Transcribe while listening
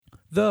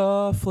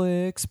The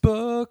Flicks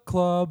Book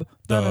Club.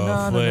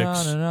 The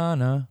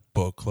Flicks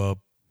Book Club.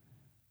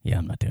 Yeah,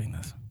 I'm not doing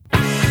this.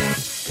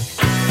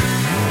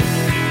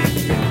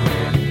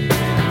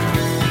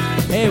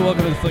 Hey,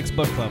 welcome to the Flicks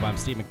Book Club. I'm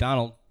Steve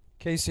McDonald.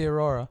 Casey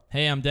Aurora.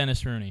 Hey, I'm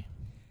Dennis Rooney.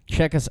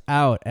 Check us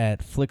out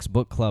at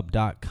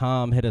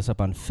flicksbookclub.com. Hit us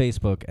up on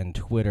Facebook and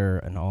Twitter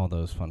and all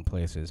those fun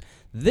places.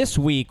 This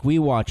week, we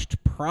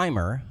watched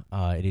Primer.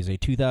 It is a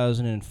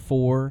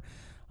 2004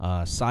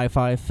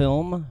 sci-fi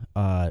film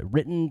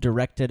written,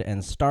 directed,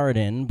 and starred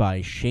in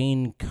by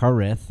Shane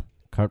Carruth.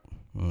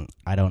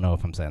 I don't know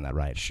if I'm saying that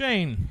right.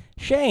 Shane.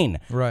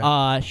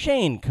 Right.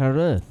 Shane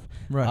Carruth.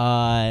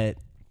 Right.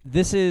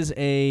 This is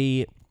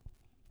a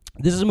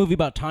movie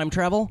about time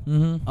travel.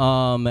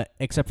 Mm-hmm.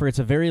 Except for it's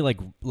a very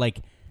like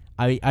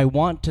I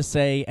want to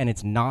say, and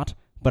it's not,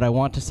 but I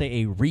want to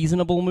say a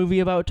reasonable movie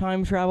about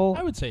time travel.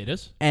 I would say it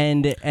is.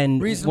 And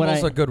Reasonable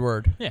is a good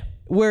word. Yeah.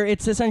 where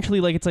it's essentially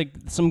like it's like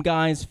some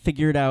guys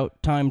figured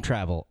out time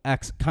travel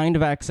kind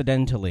of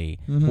accidentally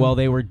while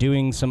they were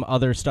doing some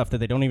other stuff that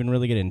they don't even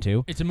really get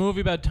into. It's a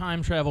movie about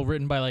time travel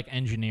written by, like,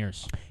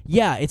 engineers.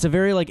 Yeah, it's a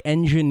very, like,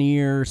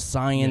 engineer,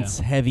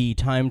 science-heavy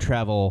time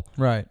travel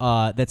Right.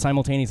 that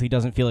simultaneously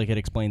doesn't feel like it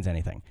explains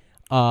anything.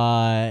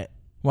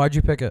 Why'd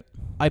you pick it?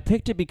 I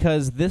picked it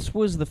because this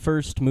was the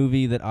first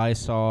movie that I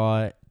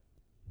saw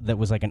that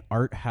was like an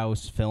art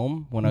house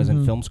film when I was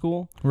in film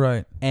school.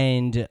 Right.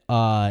 And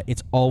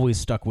it's always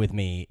stuck with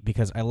me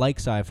because I like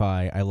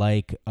sci-fi. I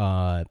like,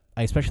 I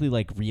especially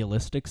like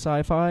realistic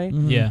sci-fi.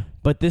 Yeah.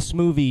 But this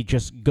movie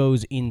just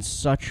goes in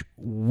such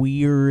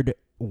weird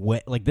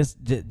way. Like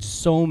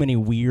so many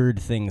weird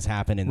things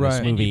happen in this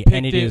Right. movie.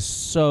 And it is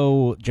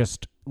so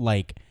just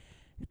like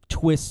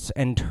twists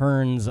and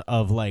turns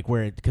of like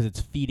because it's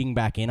feeding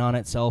back in on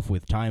itself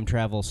with time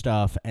travel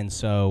stuff. And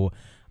so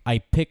I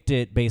picked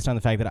it based on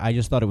the fact that I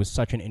just thought it was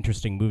such an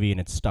interesting movie and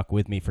it stuck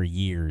with me for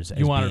years.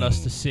 You wanted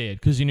us to see it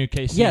because you knew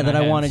Casey. Yeah, and that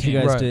I wanted you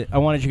guys Right. to. I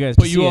wanted you guys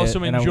But to see you it.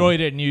 also and enjoyed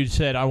it, and you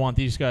said, "I want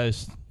these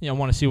guys. I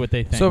want to see what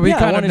they think." So we Yeah, I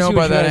kind of wanna know see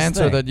by what you that guys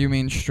answer think. that you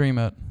mean stream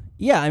it.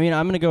 Yeah, I mean,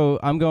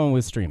 I'm going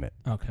with stream it.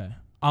 Okay.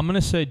 I'm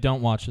gonna say,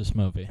 don't watch this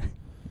movie.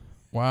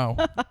 Wow.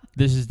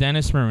 This is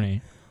Dennis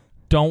Rooney.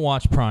 Don't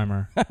watch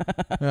Primer.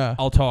 Yeah.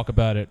 I'll talk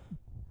about it,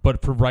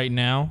 but for right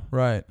now,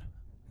 Right.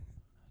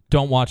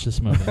 don't watch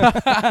this movie.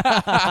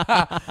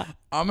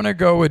 I'm going to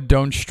go with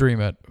don't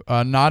stream it.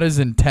 Not as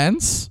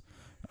intense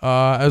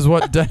as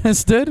what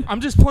Dennis did.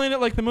 I'm just playing it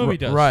like the movie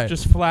does. Right.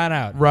 Just flat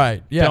out.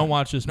 Right. Yeah. Don't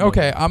watch this movie.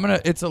 Okay,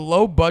 it's a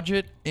low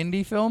budget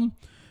indie film.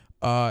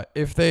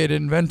 If they had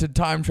invented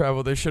time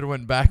travel, they should have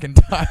went back in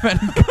time and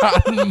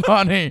gotten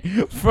money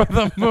for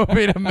the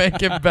movie to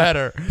make it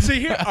better.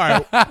 See here. All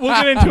right. We'll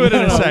get into it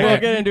in a second. We'll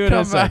get into it in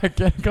a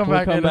second. Come We'll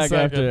back come in a back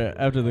second.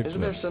 after the Isn't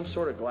there some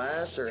sort of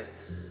glass or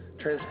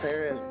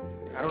transparent?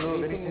 I don't know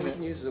of anything we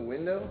can use as a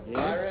window.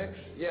 Pyrex?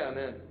 Yeah,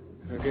 man.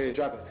 Okay,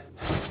 drop it.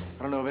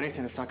 I don't know of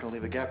anything that's not going to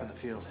leave a gap in the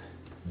field.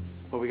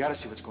 But we got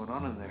to see what's going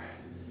on in there.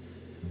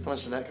 How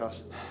much did that cost?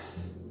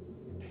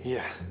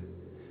 Yeah.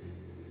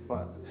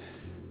 What?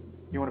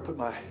 You want to put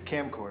my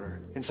camcorder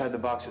inside the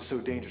box that's so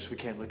dangerous we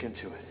can't look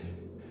into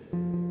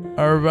it.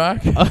 Are we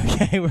back?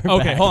 Okay, we're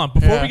Okay, back. hold on.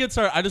 Before Yeah. we get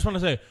started, I just want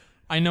to say,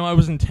 I know I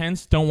was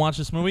intense. Don't watch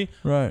this movie.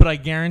 Right. But I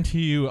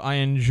guarantee you I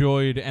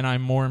enjoyed and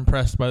I'm more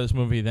impressed by this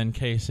movie than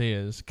Casey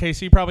is.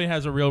 Casey probably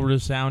has a real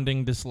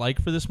resounding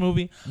dislike for this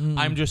movie.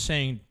 I'm just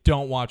saying,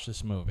 don't watch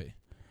this movie.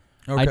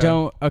 Okay. I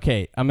don't.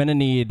 Okay, I'm gonna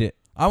need.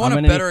 I want I'm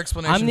a gonna better need-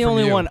 explanation I'm the from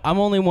only you. one. I'm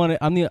only one.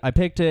 I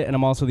picked it, and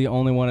I'm also the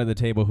only one at the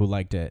table who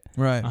liked it.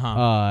 Right.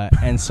 Uh-huh.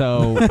 And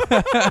so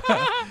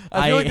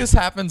I feel like this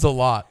happens a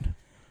lot.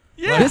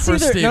 Yeah. this for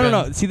either Steven.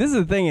 no. See, this is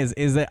the thing is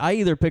that I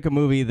either pick a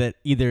movie that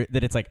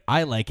it's like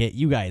I like it,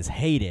 you guys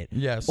hate it,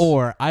 Yes.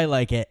 or I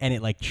like it and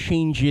it like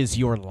changes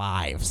your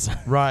lives.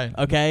 Right.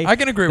 Okay, I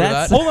can agree with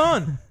That's- that. Hold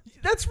on.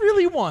 That's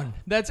really one.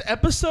 That's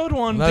episode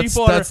one. That's-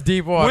 Deepwater. that's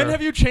Deepwater. When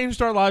have you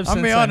changed our lives I'll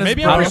since be then? honest,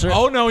 Maybe bro. I'm. How to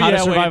Oh no! How Yeah.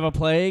 to Survive wait. a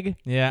Plague.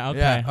 Yeah. Okay.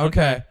 Yeah.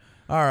 Okay.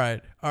 All right.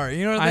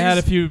 You know, I had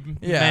a few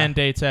Yeah.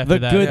 mandates after The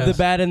that. good, yes. the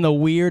bad, and the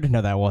weird.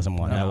 No, that wasn't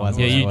one. That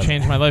wasn't. Yeah, that you wasn't.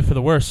 changed my life for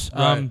the worse.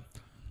 Right.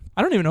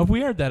 I don't even know if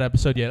we aired that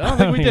episode yet. I don't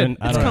think we did.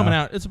 I It's don't coming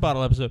know. out. It's a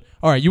bottle episode.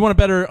 All right, you want a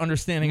better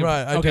understanding of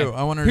Right, I okay. do.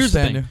 I wanna Here's the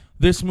understand thing. you.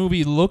 This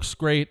movie looks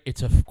great.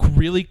 It's a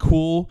really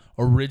cool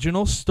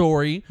original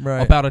story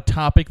Right. about a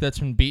topic that's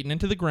been beaten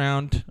into the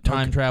ground,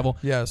 time travel.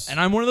 Yes. And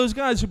I'm one of those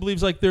guys who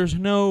believes like there's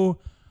no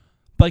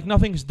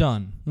nothing's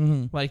done.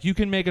 Mm-hmm. Like you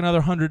can make another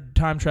 100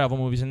 time travel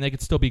movies and they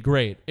could still be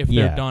great if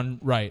Yeah. they're done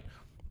right.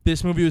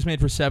 This movie was made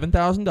for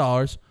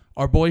 $7,000.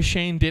 Our boy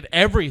Shane did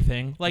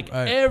everything, like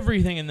Right.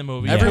 everything in the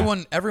movie.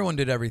 Everyone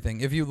did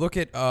everything. If you look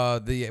at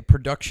the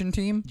production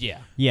team, Yeah.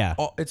 Yeah.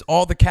 it's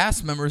all the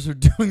cast members who are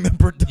doing the Yeah.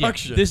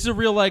 production. This is a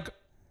real like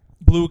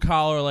blue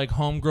collar like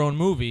homegrown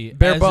movie.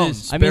 Bare as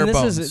bones. is- I mean, Bare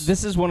bones.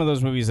 this is one of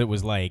those movies that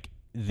was like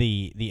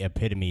the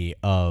epitome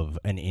of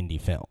an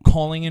indie film.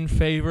 Calling in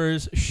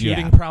favors,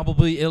 shooting Yeah.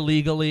 probably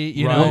illegally,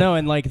 you Well, know. no,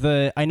 and like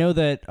I know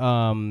that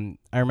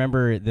I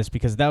remember this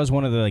because that was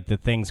one of the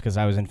things because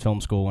I was in film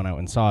school when I went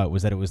and saw it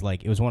was that it was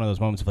one of those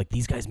moments of like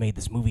these guys made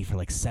this movie for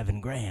like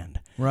 $7,000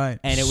 Right.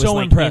 and it was So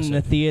like impressive. in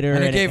the theater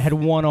And and, it it gave- had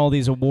won all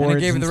these awards And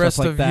it gave the stuff rest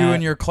like of that. you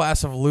and your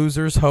class of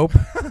losers hope.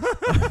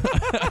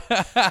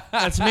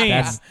 That's mean.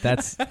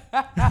 That's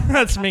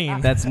That's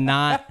mean. that's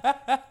not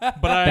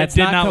But I that's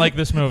did not not com- like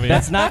this movie.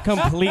 that's not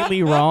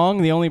completely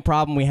wrong. The only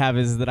problem we have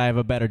is that I have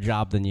a better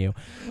job than you.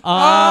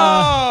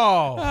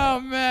 Oh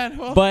man!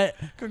 Well, But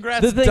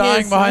congrats the thing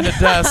dying is- behind a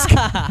desk.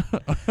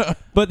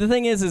 But the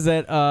thing is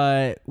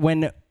that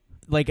when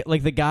like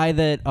the guy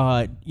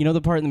that you know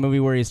the part in the movie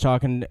where he's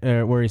talking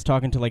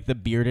to like the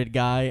bearded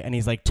guy and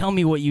he's like, "Tell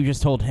me what you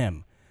just told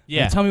him."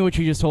 Yeah. Like, tell me what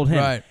you just told him.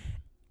 Right.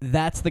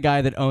 That's the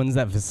guy that owns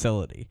that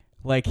facility.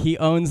 Like he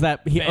owns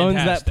that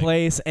Fantastic.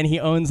 place and he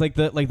owns like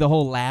the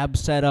whole lab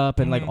setup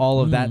and like all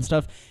of that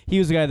stuff. He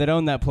was the guy that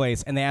owned that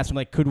place and they asked him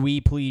like, "Could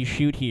we please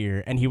shoot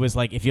here?" And he was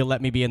like, "If you'll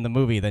let me be in the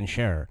movie, then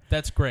sure."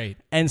 That's great.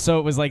 And so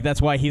it was like that's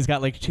why he's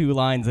got like 2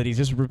 lines that he's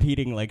just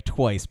repeating like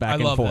twice back I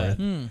and love forth.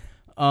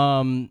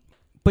 that.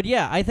 But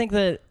yeah, I think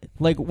that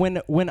like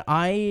when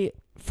I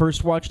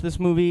first watched this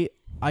movie,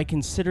 I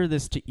consider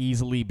this to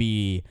easily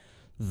be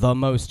the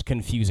most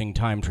confusing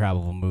time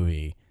travel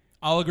movie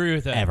I'll agree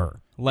with that. ever.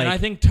 Like and I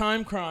think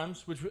Time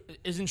Crimes, which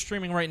isn't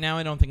streaming right now,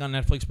 I don't think on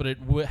Netflix, but it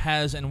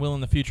has and will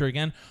in the future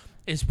again,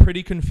 is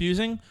pretty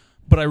confusing.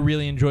 But I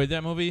really enjoyed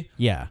that movie.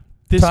 yeah.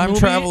 This Time movie,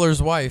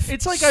 Traveler's Wife.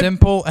 it's like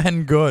simple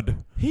and good.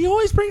 He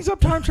always brings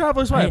up Time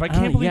Traveler's Wife. I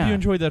can't believe yeah. you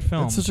enjoyed that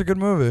film. It's such a good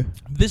movie.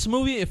 This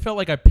movie, it felt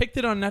like I picked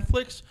it on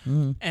Netflix,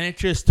 and it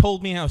just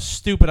told me how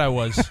stupid I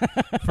was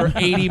for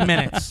 80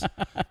 minutes.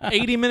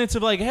 80 minutes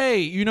of like, hey,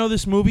 you know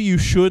this movie you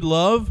should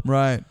love?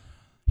 Right.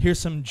 Here's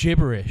some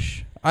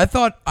gibberish. I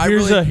thought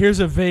Here's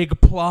a vague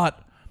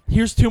plot.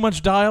 Here's too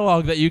much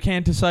dialogue that you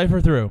can't decipher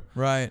through.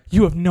 right.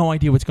 You have no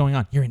idea what's going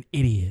on. You're an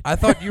idiot. I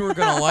thought you were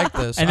gonna like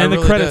this. And I then the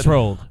really credits did.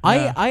 rolled.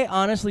 Yeah. I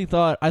honestly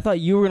thought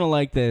you were gonna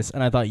like this,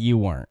 and I thought you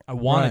weren't. I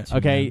wanted Right. to.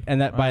 Okay, man.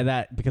 and that by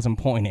that because I'm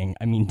pointing,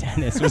 I mean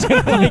Dennis was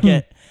gonna like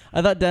it.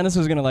 I thought Dennis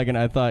was gonna like it. And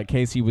I thought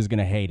Casey was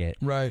gonna hate it.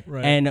 Right.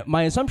 Right. And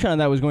my assumption on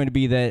that was going to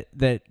be that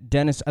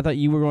Dennis, I thought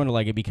you were going to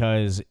like it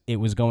because it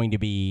was going to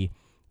be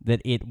that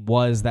it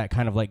was that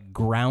kind of like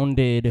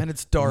grounded And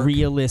it's dark.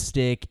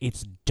 realistic.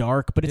 It's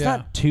dark, but it's Yeah.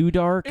 not too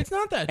dark. It's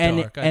not that and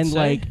dark, I'd and say.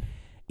 like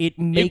it It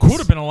makes could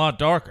have been a lot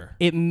darker.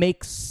 it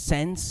makes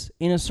sense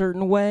in a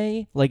certain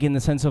way, like in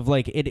the sense of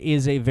like it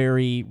is a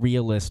very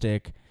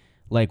realistic,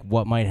 like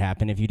what might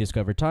happen if you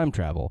discover time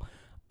travel.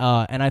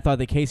 And I thought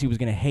that Casey was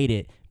going to hate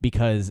it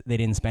because they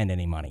didn't spend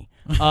any money.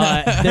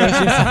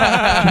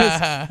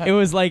 It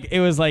was like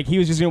he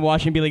was just going to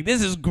watch it and be like,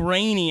 "This is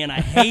grainy and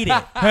I hate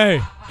it."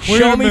 Hey,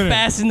 Show me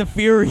Fast and the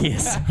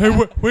Furious. Hey,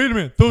 wait a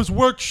minute. Those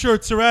work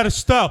shirts are out of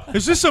style.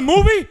 Is this a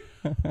movie?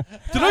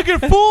 Did I get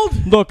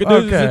fooled? Look, the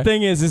Okay.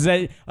 thing is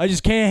that I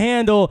just can't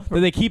handle that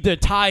they keep their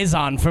ties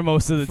on for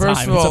most of the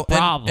First time. of all, it's a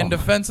problem. in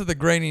defense of the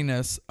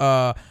graininess,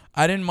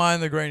 I didn't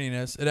mind the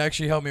graininess. It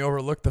actually helped me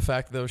overlook the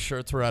fact that those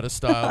shirts were out of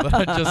style that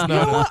I just You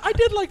know noticed. what? I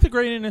did like the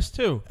graininess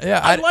too. Yeah,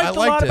 I I liked a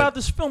lot liked it. about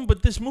this film,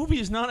 but this movie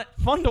is not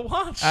fun to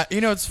watch. You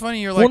know, it's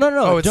funny. You're like, well, no,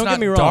 oh, it's don't not get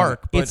me wrong.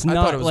 dark, but it's I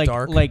not thought it was like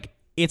dark.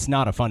 it's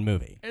not a fun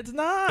movie. It's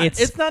not. It's-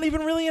 It's not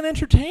even really an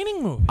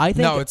entertaining movie. I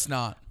think No, it's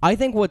not. I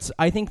think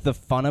the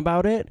fun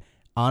about it,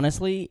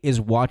 honestly,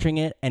 is watching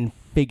it and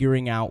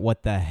figuring out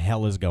what the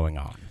hell is going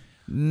on.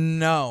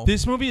 No.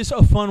 This movie is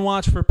a fun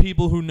watch for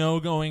people who know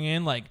going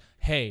in, like,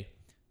 hey,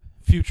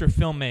 future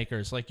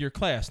filmmakers, like your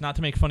class, not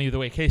to make fun of you the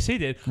way Casey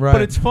did, Right.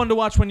 but it's fun to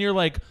watch when you're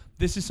like,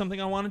 this is something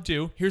I want to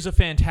do. Here's a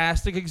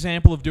fantastic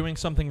example of doing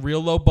something real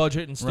low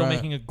budget and still Right.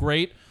 making a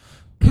great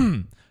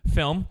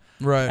film.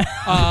 Right.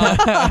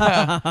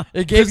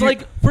 It gave Because, you,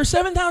 like, for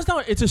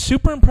 $7,000, it's a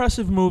super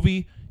impressive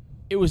movie.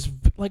 It was,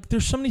 like,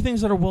 there's so many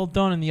things that are well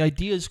done, and the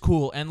idea is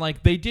cool. And,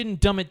 like, they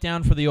didn't dumb it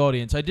down for the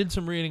audience. I did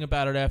some reading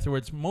about it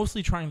afterwards,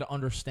 mostly trying to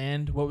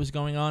understand what was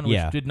going on, which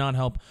Yeah. did not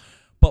help.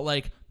 But,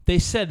 like, they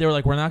said, they were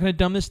like, we're not going to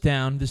dumb this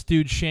down. This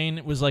dude,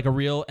 Shane, was, like, a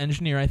real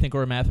engineer, I think,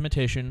 or a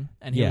mathematician.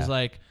 And he Yeah. was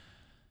like,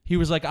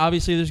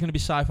 obviously there's going to be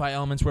sci-fi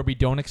elements where we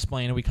don't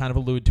explain and we kind of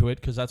allude to it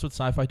because that's what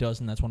sci-fi does,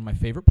 and that's one of my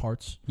favorite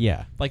parts.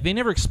 Yeah. Like, they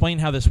never explain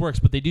how this works,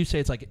 but they do say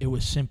it's like, it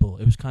was simple.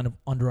 It was kind of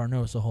under our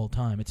nose the whole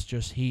time. It's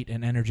just heat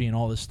and energy and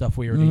all this stuff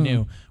we already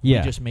knew. Yeah.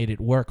 We just made it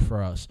work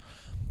for us.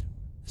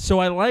 So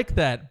I like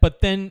that.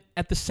 But then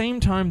at the same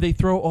time, they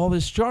throw all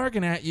this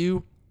jargon at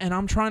you, and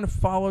I'm trying to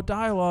follow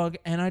dialogue,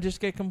 and I just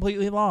get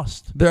completely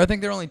lost. I think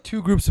there are only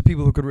 2 groups of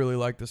people who could really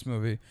like this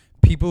movie.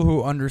 People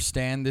who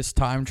understand this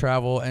time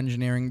travel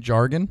engineering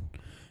jargon,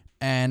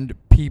 and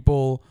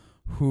people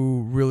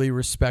who really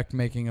respect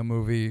making a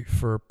movie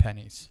for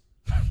pennies.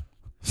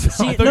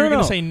 See, I thought you were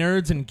going to say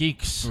nerds and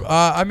geeks.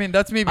 I mean,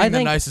 that's me I being the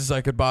think- nicest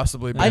I could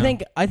possibly be. I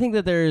think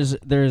that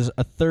there's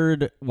a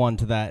third one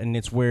to that, and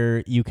it's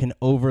where you can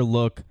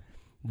overlook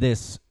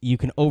this. You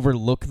can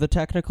overlook the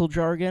technical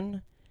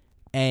jargon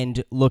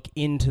and look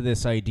into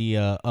this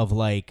idea of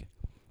like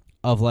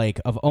of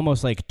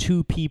almost like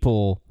two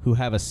people who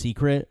have a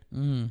secret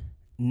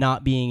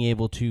not being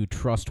able to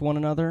trust one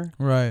another,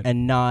 right?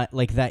 And not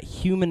like that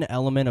human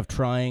element of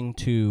trying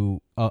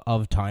to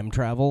of time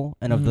travel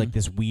and of like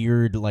this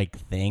weird like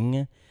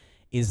thing.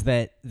 Is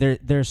that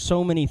there's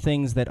so many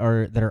things that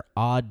are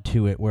odd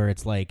to it, where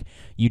it's like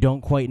you don't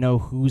quite know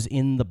who's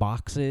in the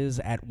boxes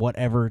at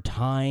whatever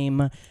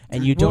time,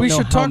 and you don't know how many of them.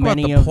 We should talk about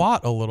the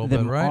plot a little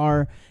bit, right?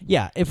 Are.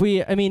 Yeah, so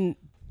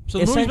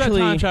the movie's about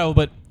time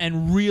travel,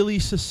 and really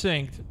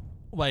succinct,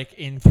 like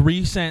in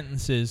 3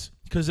 sentences,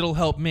 because it'll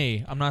help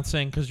me. I'm not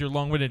saying because you're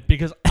long-winded,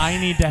 because I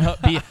need to help.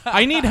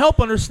 I need help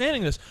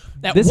understanding this.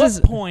 At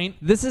what point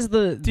did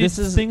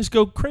things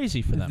go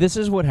crazy for them? This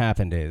is what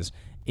happened.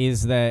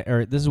 Is that,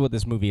 or this is what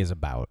this movie is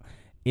about,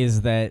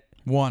 is that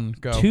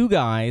two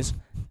guys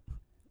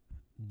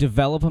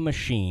develop a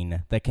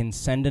machine that can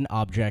send an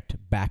object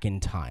back in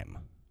time.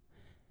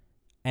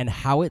 And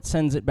how it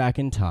sends it back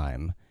in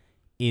time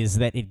is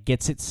that it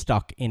gets it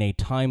stuck in a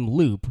time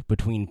loop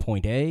between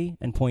point A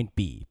and point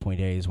B.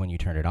 Point A is when you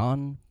turn it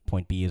on,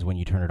 point B is when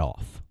you turn it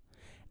off.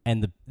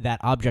 And that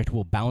object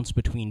will bounce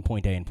between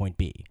point A and point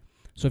B.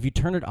 So if you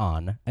turn it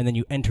on and then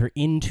you enter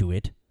into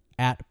it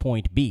at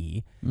point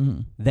B,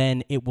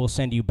 then it will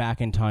send you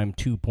back in time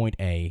to point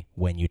A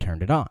when you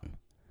turned it on.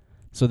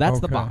 So that's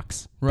the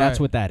box. Right.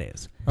 That's what that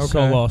is. Okay.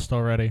 So lost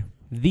already.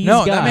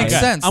 That makes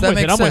sense.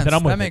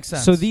 I'm with it.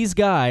 So these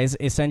guys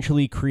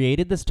essentially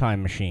created this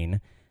time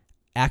machine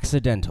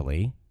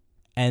accidentally,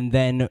 and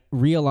then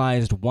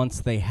realized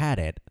once they had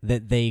it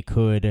that they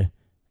could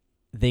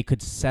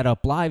set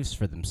up lives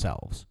for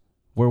themselves,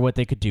 where what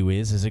they could do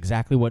is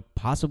exactly what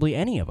possibly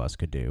any of us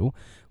could do,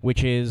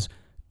 which is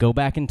go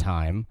back in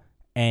time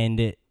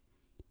and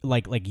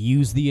like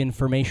use the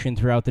information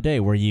throughout the day,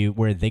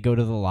 where they go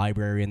to the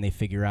library and they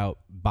figure out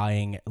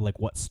buying like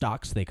what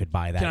stocks they could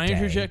buy that day. Can I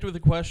interject with a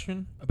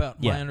question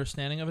about my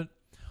understanding of it?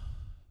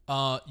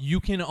 You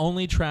can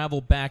only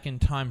travel back in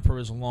time for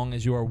as long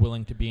as you are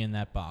willing to be in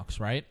that box,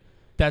 right?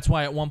 That's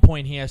why at one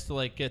point he has to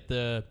like get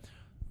the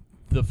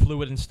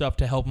fluid and stuff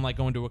to help him like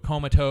go into a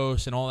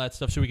comatose and all that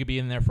stuff, so he could be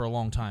in there for a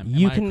long time.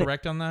 Am I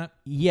correct on that?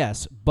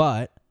 Yes,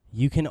 but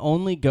you can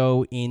only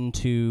go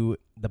into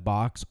the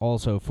box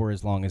also for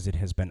as long as it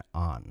has been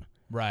on.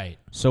 Right.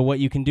 So what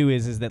you can do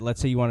is that,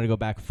 let's say you wanted to go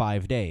back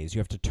 5 days. You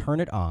have to turn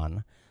it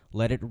on,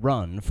 let it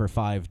run for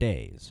 5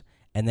 days,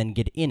 and then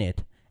get in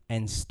it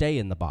and stay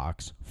in the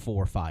box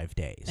for 5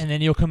 days. And then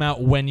you'll come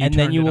out when you turned it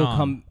on. And then you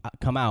will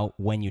come out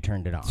when you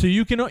turned it on. So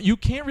you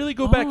can't really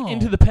go back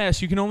into the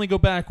past. You can only go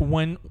back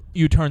when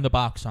you turn the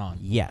box on.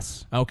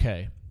 Yes.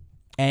 Okay.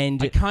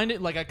 And I kind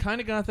of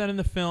got that in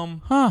the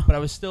film, but I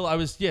was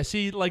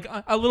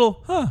a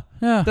little,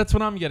 yeah. That's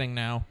what I'm getting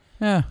now.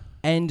 Yeah.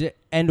 And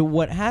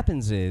what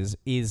happens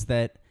is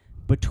that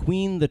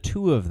between the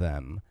two of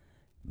them,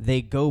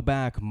 they go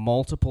back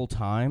multiple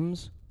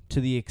times to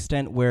the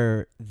extent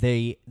where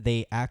they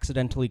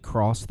accidentally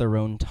cross their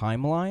own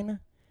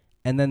timeline,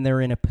 and then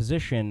they're in a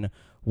position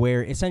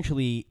where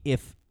essentially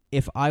if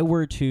I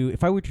were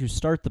to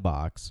start the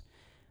box,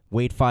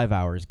 wait 5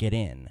 hours, get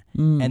in,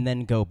 and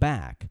then go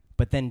back,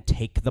 but then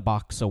take the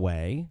box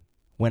away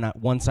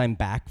once I'm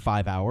back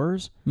 5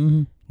 hours,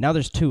 now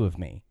there's two of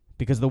me.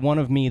 Because the one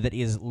of me that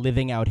is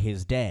living out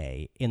his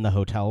day in the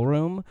hotel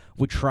room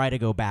would try to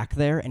go back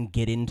there and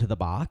get into the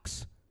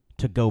box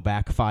to go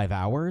back 5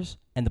 hours,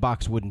 and the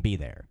box wouldn't be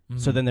there.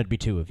 So then there'd be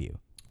two of you.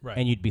 Right.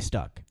 And you'd be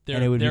stuck.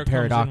 And it would be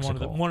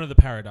paradoxical. One of the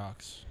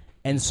paradox.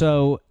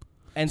 So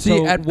at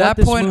that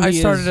point, I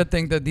started to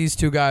think that these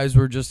two guys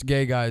were just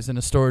gay guys in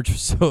a storage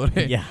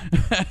facility. Yeah.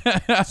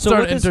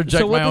 So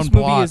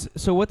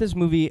what this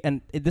movie,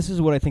 and this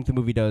is what I think the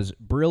movie does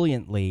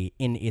brilliantly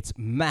in its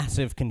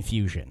massive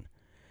confusion,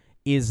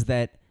 is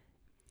that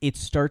it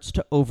starts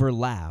to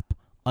overlap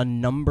a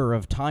number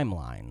of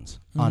timelines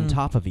on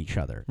top of each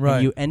other. Right.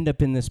 And you end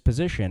up in this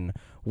position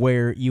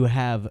where you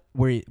have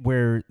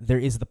where there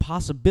is the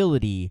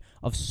possibility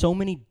of so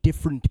many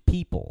different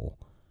people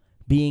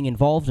being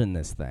involved in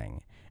this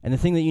thing. And the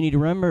thing that you need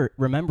to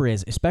remember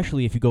is,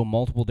 especially if you go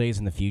multiple days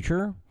in the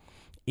future,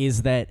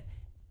 is that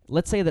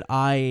let's say that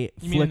I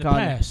flick in the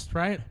past,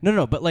 right?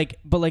 No, but like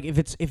if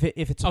it's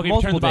okay, multiple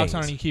you turn the box days,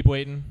 on and you keep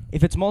waiting.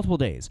 If it's multiple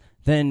days,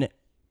 then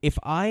if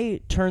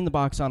I turn the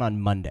box on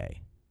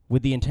Monday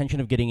with the intention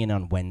of getting in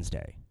on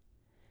Wednesday,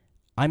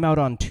 I'm out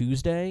on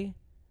Tuesday,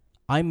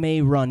 I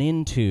may run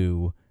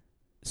into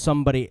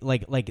somebody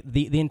like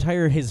the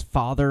entire his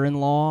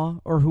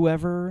father-in-law or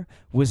whoever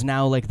was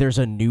now like there's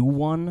a new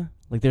one,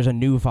 like there's a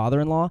new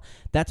father-in-law.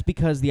 That's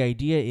because the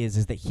idea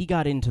is that he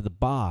got into the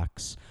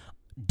box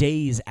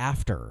days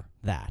after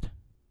that,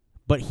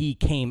 but he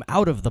came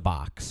out of the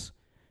box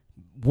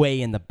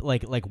way in the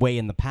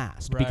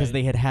past, because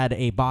Right. they had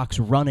a box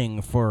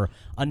running for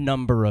a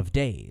number of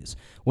days.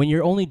 When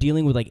you're only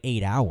dealing with like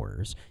 8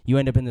 hours, you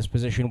end up in this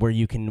position where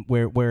you can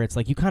where it's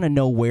like you kind of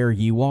know where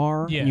you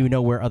are, Yeah. and you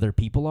know where other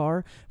people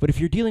are. But if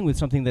you're dealing with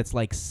something that's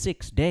like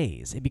 6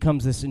 days, it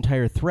becomes this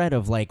entire thread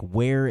of like,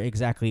 where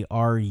exactly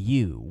are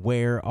you?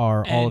 Where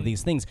are all of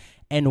these things?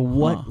 And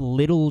what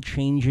little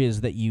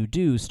changes that you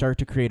do start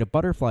to create a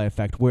butterfly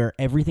effect where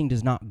everything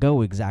does not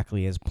go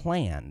exactly as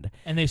planned.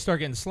 And they start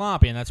getting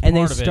sloppy, and that's And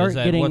part they of it. start Is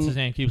that getting- what's his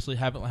name keeps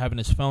having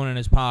his phone in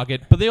his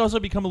pocket, but they also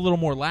become a little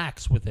more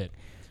lax with it.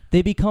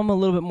 They become a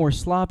little bit more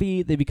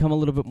sloppy. They become a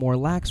little bit more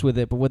lax with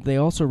it. But what they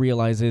also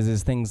realize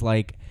is things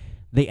like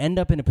they end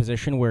up in a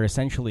position where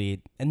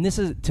essentially, and this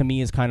is to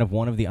me is kind of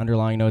one of the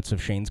underlying notes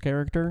of Shane's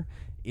character,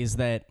 is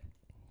that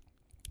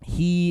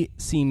he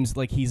seems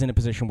like he's in a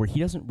position where he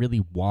doesn't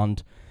really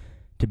want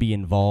to be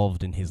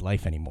involved in his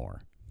life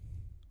anymore.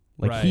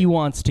 Like he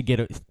wants to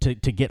get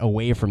to get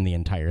away from the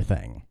entire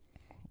thing.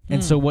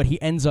 And so what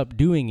he ends up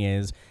doing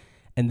is,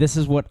 and this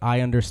is what I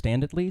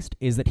understand at least,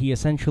 is that he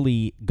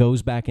essentially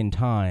goes back in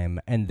time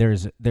and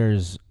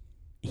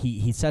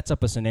he sets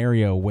up a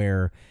scenario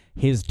where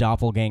his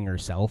doppelganger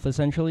self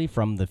essentially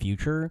from the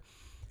future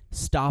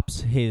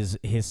stops his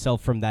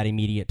self from that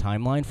immediate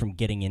timeline from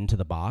getting into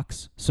the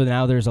box. So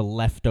now there's a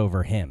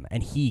leftover him,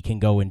 and he can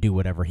go and do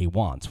whatever he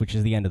wants, which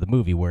is the end of the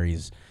movie where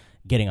he's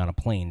getting on a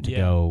plane to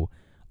go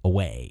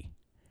away.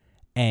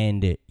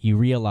 And you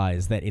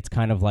realize that it's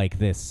kind of like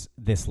this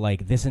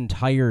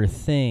entire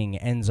thing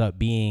ends up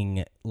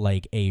being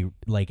like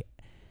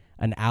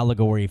an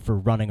allegory for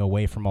running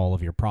away from all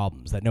of your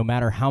problems. That no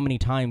matter how many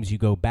times you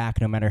go back,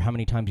 no matter how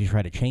many times you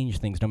try to change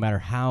things, no matter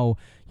how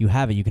you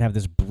have it, you can have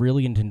this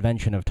brilliant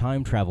invention of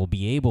time travel,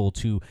 be able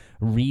to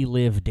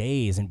relive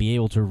days and be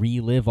able to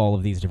relive all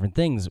of these different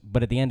things.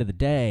 But at the end of the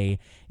day,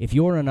 if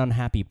you're an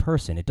unhappy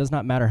person, it does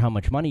not matter how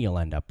much money you'll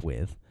end up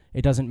with.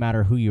 It doesn't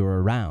matter who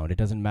you're around. It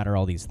doesn't matter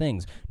all these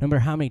things. No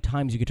matter how many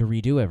times you get to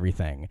redo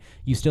everything,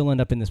 you still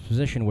end up in this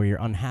position where you're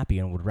unhappy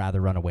and would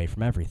rather run away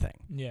from everything.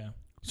 Yeah.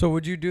 So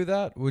would you do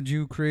that? Would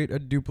you create a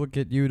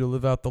duplicate you to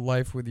live out the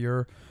life with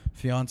your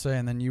fiance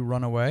and then you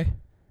run away?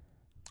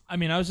 I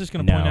mean, I was just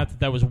going to point out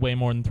that was way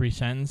more than 3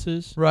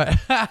 sentences. Right.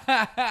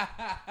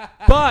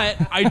 But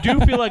I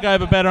do feel like I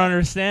have a better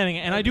understanding,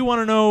 and I do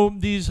want to know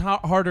these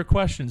harder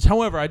questions.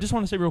 However, I just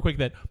want to say real quick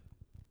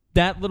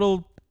that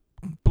little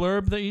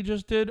blurb that you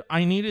just did,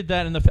 I needed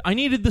that I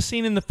needed the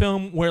scene in the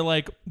film where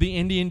like the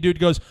Indian dude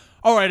goes,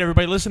 "All right,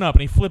 everybody, listen up,"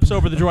 and he flips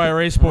over the dry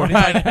erase board.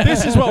 Right. Like,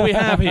 this is what we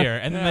have here,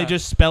 and then they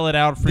just spell it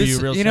out for you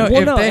real. You know,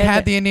 if they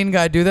had the Indian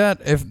guy do that,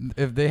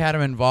 if they had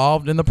him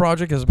involved in the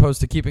project as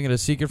opposed to keeping it a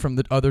secret from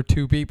the other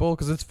 2 people,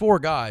 because it's 4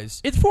 guys.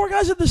 It's 4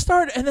 guys at the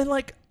start, and then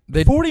like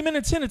 40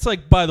 minutes in, it's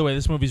like, by the way,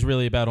 this movie's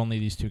really about only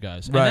these 2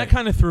 guys, and that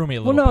kind of threw me a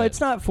little. Well, no, bit. it's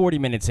not 40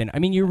 minutes in. I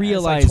mean, you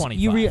realize it's like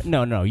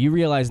 25. You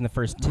realize in the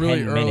first 10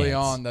 really minutes early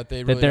on that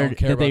they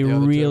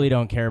really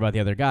don't care about the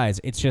other guys.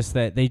 It's just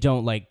that they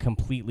don't like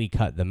completely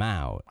cut them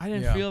out. I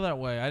didn't feel that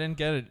way. I didn't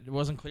get it. It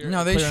wasn't clear.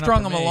 No, they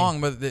strung them along,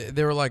 but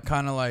they were like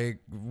kind of like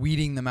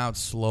weeding them out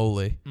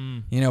slowly.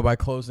 You know, by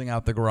closing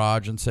out the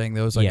garage and saying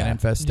there was like an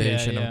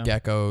infestation of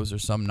geckos or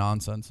some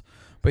nonsense.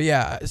 But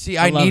yeah, see,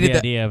 I love needed the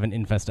idea of an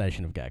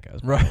infestation of geckos.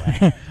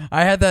 Right.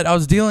 I had that. I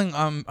was dealing.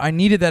 I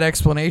needed that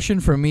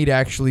explanation for me to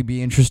actually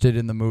be interested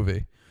in the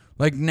movie.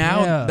 Like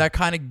now, that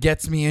kind of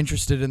gets me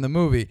interested in the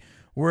movie.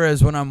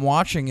 Whereas when I'm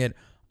watching it,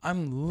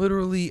 I'm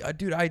literally,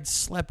 dude, I'd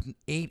slept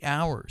 8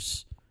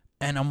 hours,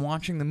 and I'm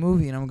watching the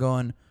movie, and I'm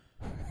going,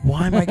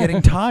 why am I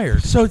getting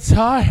tired? So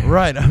tired.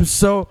 Right. I'm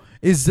so.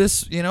 Is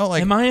this, you know,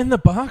 like... Am I in the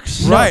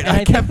box? Right. No,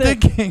 I kept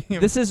thinking...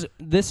 This is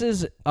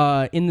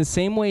in the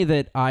same way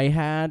that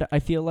I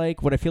feel like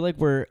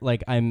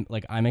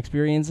I'm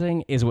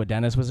experiencing is what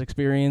Dennis was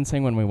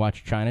experiencing when we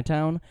watched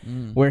Chinatown,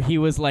 where he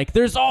was like,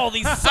 there's all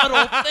these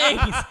subtle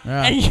things,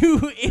 and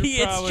you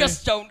idiots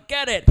just don't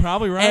get it.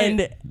 Probably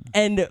right.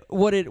 And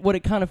what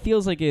it kind of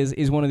feels like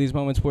is one of these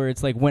moments where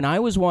it's like, when I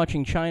was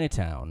watching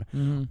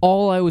Chinatown,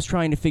 all I was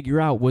trying to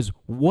figure out was,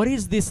 what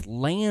is this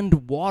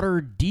land-water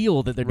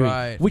deal that they're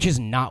doing? Which is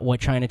not what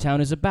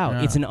Chinatown is about.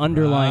 Yeah. It's an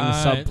underlying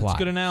subplot. That's a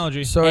good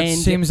analogy. So it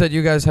seems that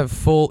you guys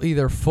have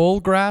either full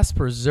grasp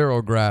or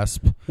zero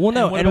grasp. Well,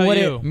 no,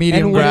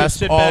 medium grasp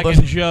sit back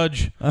and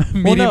judge.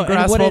 Medium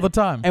grasp all the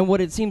time. And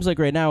what it seems like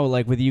right now,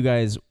 like with you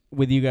guys,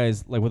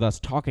 like with us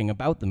talking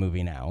about the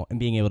movie now and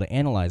being able to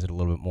analyze it a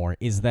little bit more,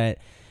 is that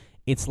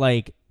it's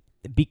like,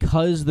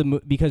 because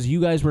you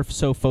guys were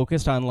so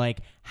focused on like,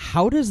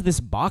 how does this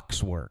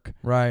box work?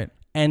 Right.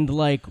 And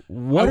like,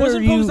 what I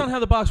wasn't focused on how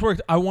the box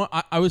worked. I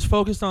was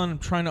focused on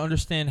trying to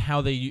understand how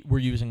they were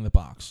using the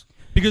box,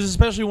 because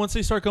especially once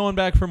they start going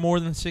back for more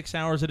than 6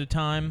 hours at a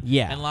time,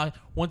 and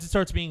once it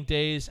starts being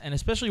days, and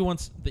especially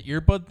once the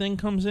earbud thing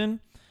comes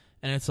in,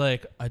 and it's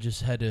like, I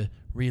just had to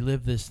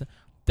relive this.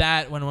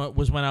 That when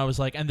I was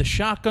like, and the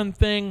shotgun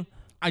thing,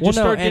 I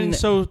started getting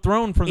so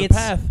thrown from the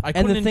path. I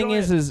couldn't enjoy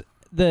it. is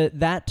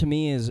that to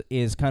me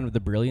is kind of the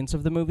brilliance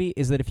of the movie,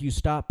 is that if you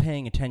stop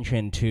paying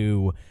attention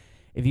to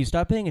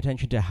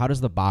how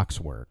does the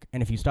box work,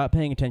 and if you stop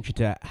paying attention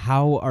to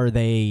how are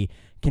they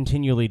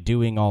continually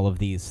doing all of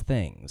these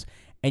things,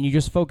 and you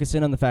just focus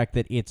in on the fact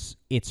that it's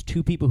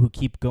 2 people who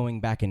keep going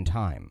back in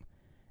time,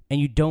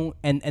 and you don't,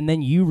 and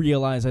then you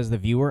realize as the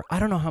viewer, I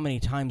don't know how many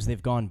times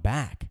they've gone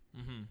back,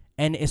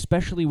 and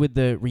especially with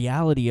the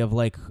reality of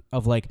like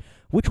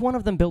which one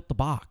of them built the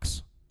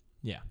box.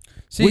 Yeah.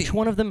 See, Which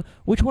one of them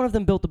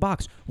built the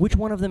box? Which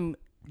one of them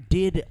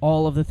did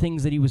all of the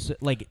things that he was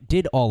like?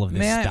 Did all of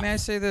this stuff? May I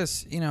say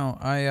this? You know,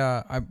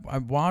 I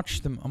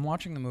watched them. I'm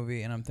watching the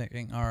movie and I'm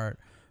thinking, all right,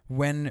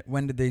 when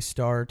did they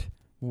start?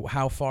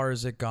 How far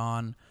has it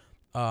gone?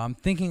 I'm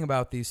thinking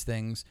about these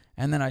things,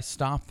 and then I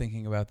stop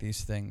thinking about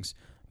these things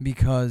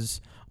because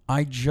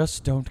I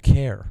just don't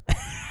care.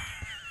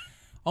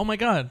 Oh my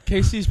God,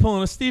 Casey's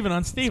pulling a Steven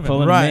on Steven.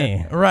 pulling Right,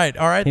 me. right,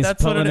 all right. He's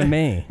That's what pulling it a is.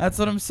 me. That's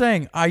what I'm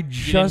saying. I You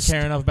just didn't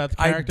care enough about the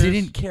characters? I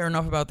didn't care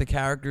enough about the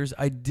characters.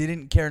 I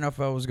didn't care enough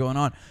about what was going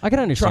on. I can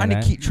understand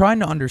that.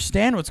 Trying to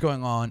understand what's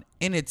going on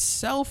in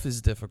itself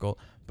is difficult.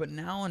 But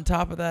now on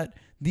top of that,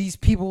 these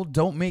people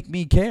don't make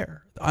me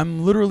care.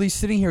 I'm literally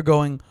sitting here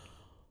going,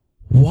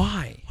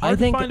 why? Hard I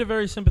think- to find a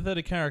very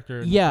sympathetic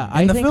character. Yeah, In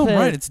I the think film, that,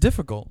 right? It's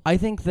difficult. I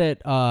think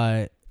that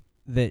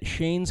that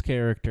Shane's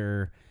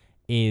character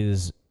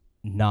is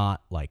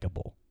not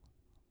likable.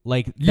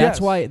 Like Yes.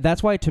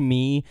 that's why to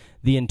me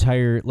the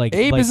entire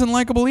Abe isn't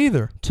likable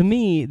either. to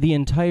me the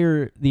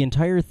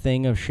entire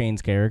thing of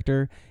Shane's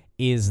character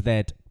is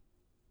that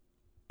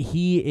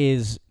he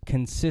is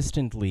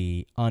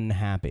consistently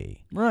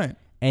unhappy. Right.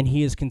 And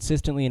he is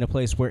consistently in a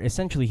place where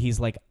essentially he's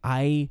like,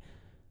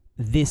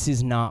 this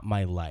is not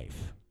my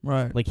life.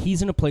 Right. Like,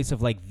 he's in a place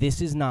of like,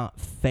 this is not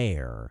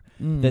fair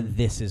that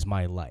this is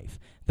my life,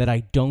 that I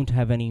don't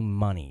have any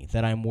money,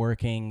 that I'm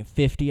working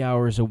 50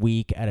 hours a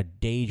week at a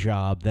day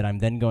job, that I'm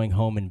then going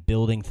home and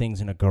building things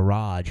in a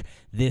garage.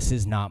 This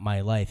is not my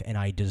life, and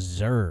I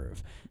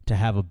deserve to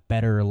have a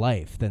better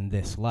life than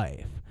this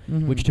life.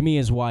 Which to me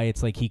is why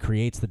it's like he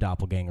creates the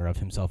doppelganger of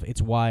himself.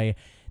 It's why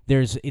there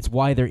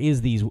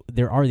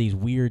are these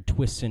weird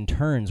twists and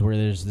turns where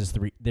there's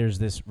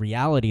this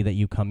reality that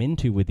you come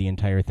into with the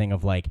entire thing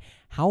of like,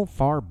 how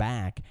far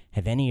back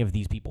have any of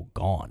these people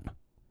gone?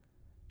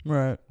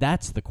 Right.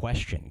 That's the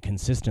question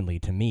consistently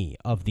to me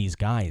of these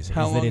guys.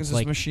 How is long that has it's this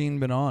like, machine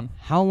been on?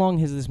 how long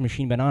has this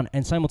machine been on?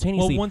 And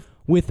simultaneously, Well,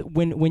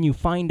 when you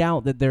find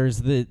out that there's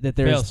the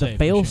Fail-safe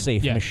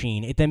fail-safe machine.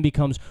 machine, it then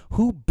becomes,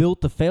 who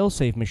built the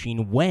fail-safe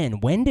machine?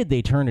 When did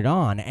they turn it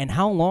on? And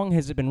how long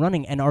has it been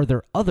running? And are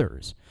there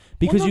others?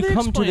 Because Well, no, you they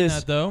come to explain this.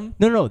 that, though.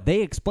 No,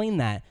 they explain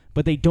that,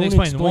 but they don't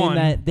explain explain one.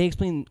 that. They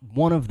explain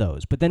one of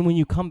those. But then when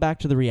you come back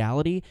to the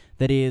reality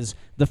that is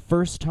the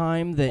first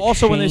time that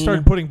Also, when they Shane-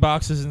 started putting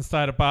boxes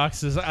inside of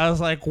boxes, I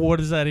was like, what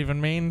does that even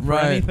mean for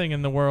Right. anything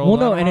in the world? Well,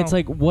 no, I don't and it's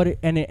know. like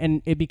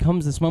and it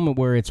becomes this moment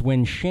where it's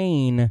when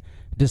Shane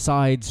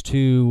decides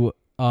to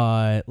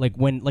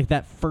when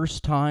that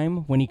first time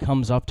when he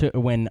comes up to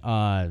when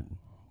I'm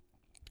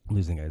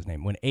losing the guy's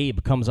name, when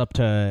Abe comes up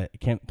to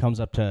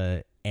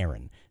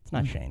Aaron. It's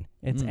not Shane.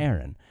 It's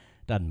Aaron.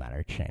 Doesn't matter.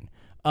 It's Shane.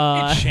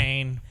 It's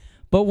Shane.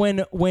 But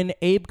when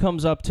Abe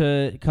comes up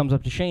to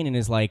Shane and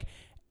is like,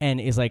 I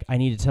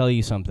need to tell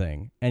you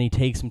something, and he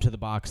takes him to the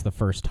box the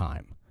first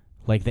time,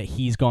 like that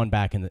he's gone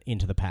back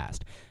into the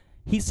past.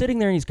 He's sitting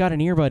there and he's got an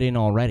earbud in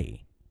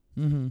already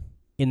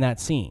in that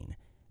scene,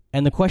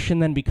 and the question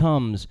then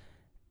becomes,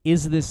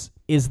 is this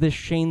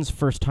Shane's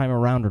first time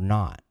around or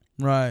not?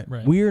 Right.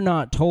 We're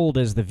not told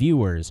as the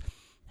viewers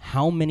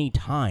how many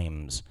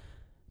times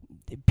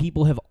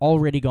people have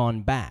already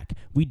gone back.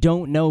 We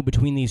don't know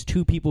between these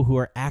two people who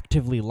are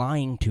actively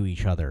lying to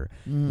each other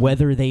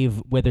whether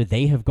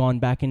they have gone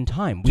back in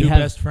time. Two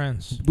best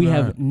friends. We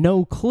have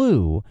no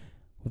clue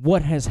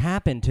what has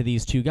happened to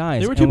these two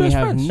guys. They were two and best we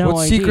have friends. no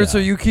What idea. secrets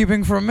are you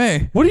keeping from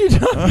me? What are you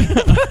talking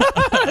about?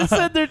 I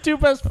said they're two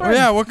best Oh, friends.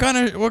 yeah. What kind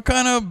of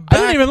I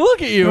didn't even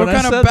look at you. What when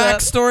I kind of said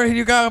that. backstory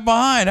you got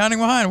hiding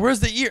behind?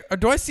 Where's the ear?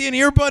 Do I see an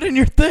earbud in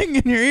your thing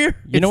in your ear?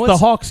 You know It's the what's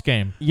Hawks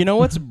game. You know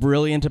what's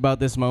brilliant about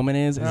this moment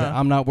is that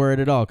I'm not worried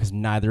at all because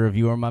neither of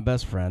you are my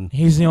best friend.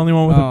 He's the only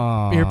one with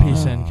Aw. an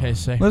earpiece in,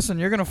 Casey. Listen,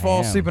 you're gonna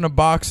fall Damn. asleep in a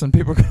box and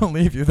people are gonna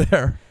leave you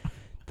there.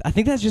 I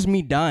think that's just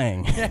me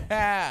dying.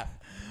 Yeah.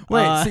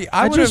 Wait, see,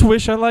 I would just have-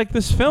 wish I liked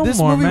this film this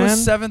more, movie man.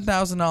 was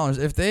 $7,000.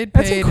 If they'd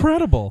That's paid,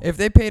 incredible. if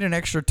they paid an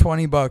extra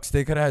 $20,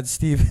 they could have had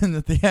Steven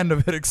at the end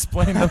of it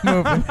explain the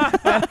movie.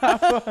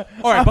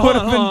 All right, I but would hold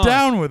have on, been hold on.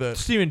 down with it.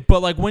 Steven,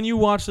 but like when you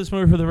watched this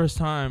movie for the first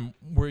time,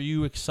 were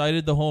you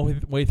excited the whole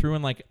way through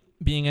and like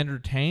being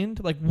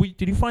entertained? Like,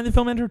 did you find the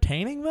film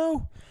entertaining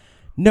though?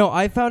 No,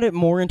 I found it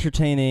more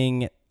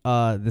entertaining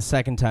the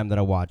second time that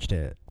I watched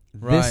it.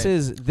 Right.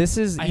 This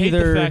is I hate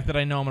either the fact that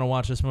I know I'm going to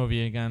watch this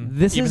movie again.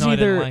 this even is though I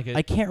either didn't like it.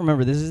 I can't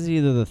remember. This is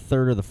either the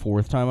third or the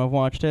fourth time I've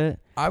watched it,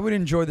 I would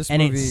enjoy this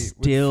and movie it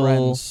still with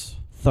friends.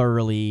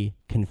 thoroughly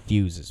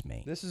confuses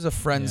me. This is a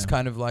friends Yeah.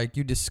 kind of like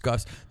you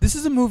discuss. This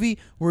is a movie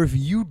where if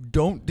you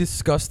don't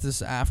discuss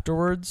this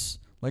afterwards,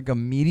 like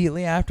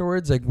immediately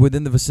afterwards, like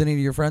within the vicinity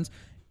of your friends,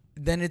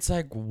 then it's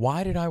like,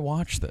 why did I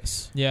watch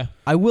this? Yeah.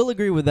 I will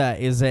agree with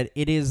that. Is that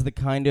it is the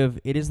kind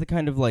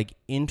of like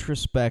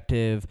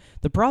introspective.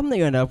 The problem that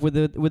you end up with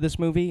this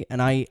movie,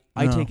 and I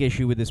No. take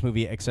issue with this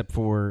movie, except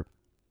for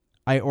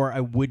I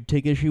would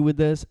take issue with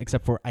this,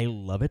 except for I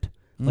love it.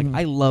 Like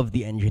I love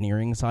the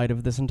engineering side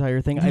of this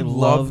entire thing. I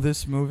love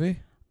this movie.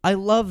 I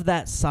love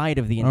that side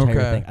of the entire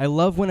Okay. thing. I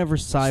love whenever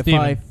sci-fi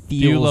Steven, feels do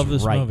you love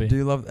this right. movie? Do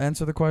you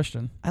answer the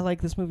question? I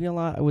like this movie a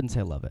lot. I wouldn't say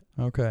I love it.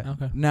 Okay.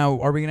 Okay. Now,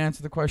 are we going to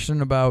answer the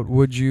question about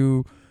would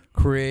you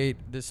create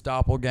this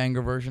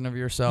doppelganger version of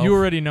yourself? You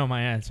already know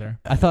my answer.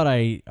 I thought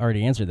I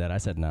already answered that. I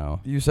said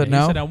no. You said Yeah, no?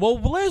 you said no. Well,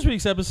 last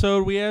week's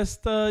episode, we asked,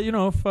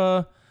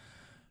 if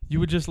you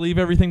would just leave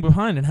everything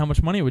behind and how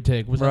much money it would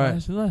take. Was Right.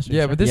 that last week?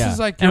 Yeah, but this Yeah. is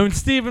like... And when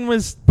Steven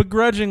was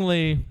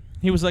begrudgingly,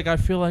 he was like, I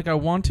feel like I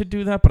want to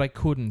do that, but I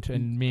couldn't.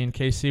 And me and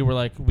KC were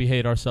like, we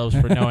hate ourselves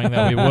for knowing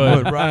that we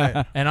would.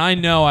 Right. And I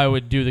know I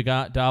would do the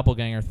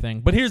doppelganger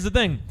thing. But here's the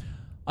thing.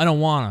 I don't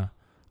want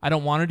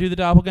to do the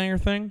doppelganger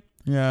thing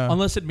Yeah.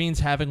 unless it means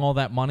having all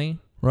that money.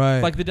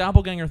 Right. Like, the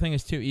doppelganger thing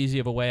is too easy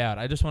of a way out.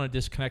 I just want to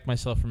disconnect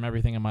myself from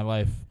everything in my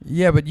life.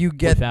 Yeah, but you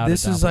get... Without a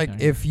This is like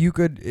doppelganger. if you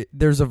could...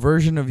 There's a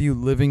version of you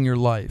living your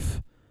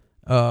life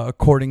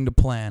according to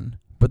plan.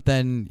 But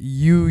then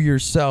you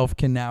yourself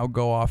can now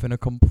go off in a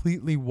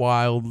completely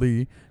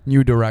wildly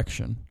new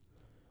direction.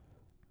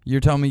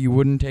 You're telling me you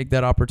wouldn't take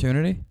that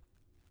opportunity?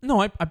 No,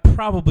 I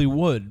probably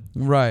would.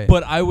 Right.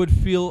 But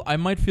I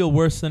might feel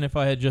worse than if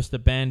I had just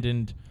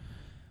abandoned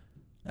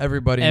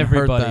everybody and hurt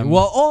everybody. them.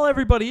 Well, all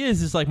everybody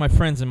is like my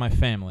friends and my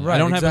family. Right, I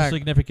don't have a exactly.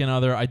 significant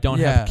other. I don't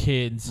Yeah, have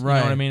kids. You right.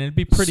 know what I mean? It'd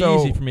be pretty So-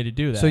 easy for me to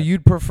do that. So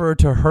you'd prefer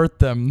to hurt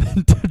them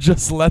than to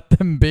just let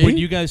them be? Would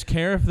you guys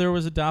care if there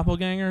was a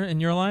doppelganger in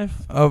your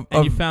life? And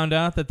you found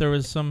out that there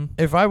was some...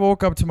 If I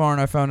woke up tomorrow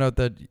and I found out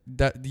that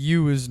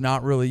you is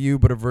not really you,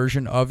 but a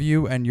version of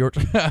you, and you're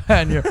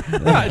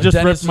I just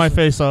ripped my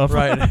face off.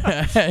 Right.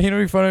 You know, it'd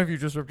be funny if you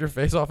just ripped your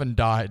face off and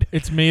died.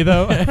 It's me,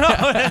 though. I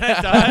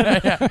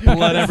died.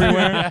 Blood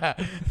everywhere.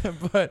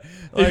 But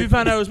If you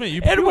found out it was me,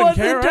 you wouldn't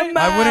care, right?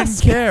 I wouldn't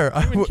care.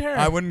 wouldn't care.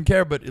 I wouldn't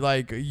care, but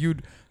like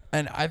you'd,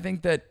 and I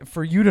think that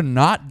for you to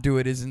not do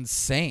it is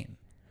insane.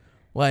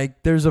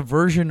 Like there's a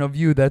version of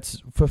you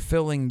that's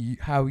fulfilling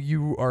how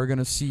you are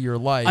gonna see your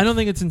life. I don't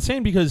think it's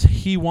insane because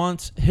he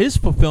wants his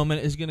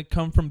fulfillment is going to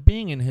come from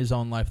being in his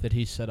own life that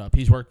he's set up.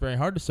 He's worked very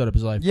hard to set up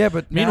his life. Yeah,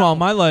 but Meanwhile, now-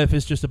 my life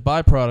is just a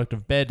byproduct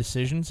of bad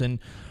decisions and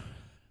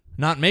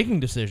not making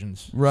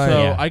decisions. Right.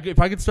 So Yeah. if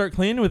I could start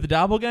cleaning with the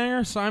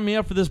doppelganger, sign me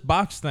up for this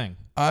box thing.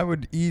 I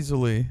would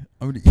easily.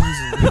 I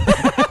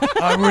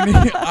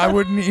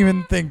wouldn't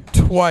even think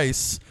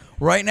twice.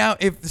 Right now,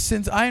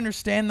 since I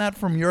understand that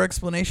from your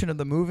explanation of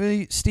the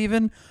movie,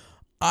 Steven,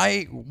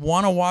 I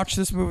want to watch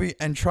this movie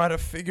and try to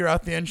figure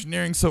out the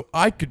engineering so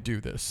I could do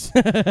this.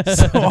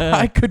 So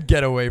I could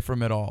get away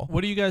from it all.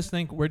 What do you guys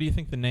think? Where do you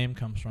think the name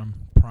comes from?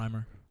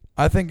 Primer.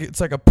 I think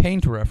it's like a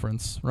paint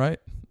reference, right?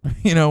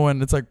 You know,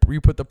 when it's like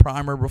you put the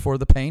primer before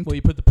the paint. Well,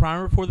 you put the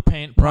primer before the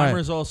paint. Primer Right.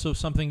 is also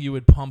something you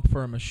would pump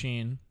for a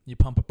machine. You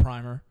pump a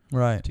primer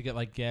Right, to get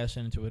like gas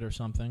into it or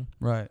something.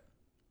 right.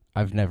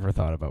 I've never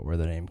thought about where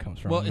the name comes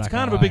from. Well, I'm it's not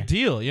kind of gonna a big lie.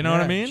 deal. You know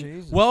what I Yeah, mean?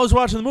 Jesus. While I was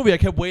watching the movie, I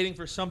kept waiting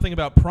for something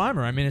about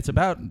primer. I mean, it's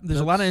about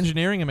there's a lot of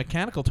engineering and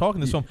mechanical talk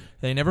in this film.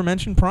 They never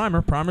mentioned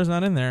primer. Primer's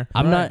not in there.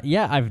 I'm Right. not.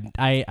 Yeah, I don't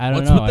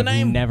What's know. with the I've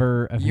name?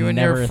 never. I've You and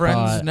never your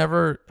friends thought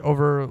never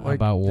over like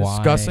about why.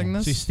 discussing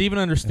this. See, Steven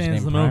understands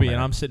His the name movie, Primer.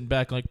 and I'm sitting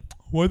back like,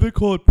 why'd they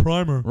call it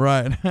primer?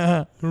 Right.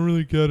 I don't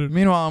really get it.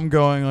 Meanwhile, I'm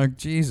going like,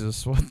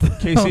 Jesus, what the?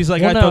 Casey's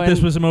like, Well, I no, thought this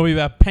and- was a movie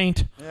about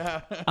paint.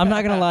 Yeah. I'm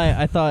not gonna lie.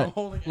 I thought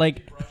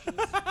like.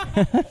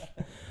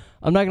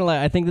 I'm not gonna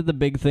lie. I think that the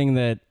big thing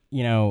that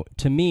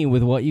to me,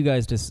 with what you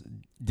guys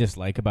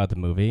dislike about the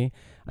movie,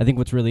 I think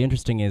what's really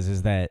interesting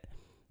is that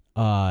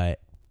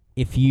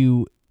if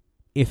you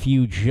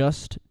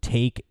just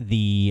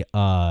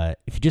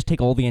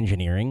take all the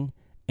engineering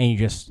and you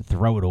just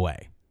throw it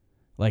away,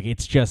 like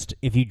it's just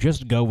if you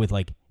just go with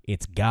like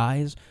it's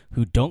guys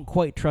who don't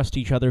quite trust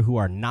each other, who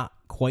are not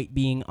quite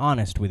being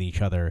honest with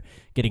each other,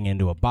 getting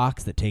into a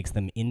box that takes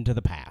them into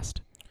the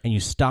past, and you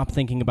stop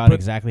thinking about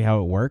exactly how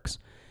it works.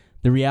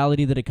 The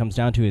reality that it comes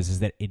down to is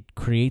that it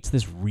creates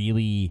this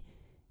really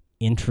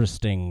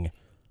interesting.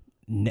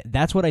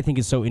 That's what I think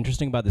is so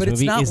interesting about this But it's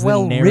movie not is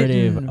well the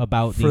narrative written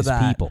about for these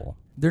that. people.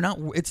 They're not.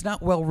 It's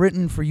not well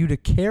written for you to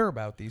care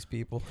about these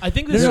people. I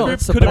think the No, script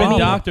that's the could have been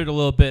problem. doctored a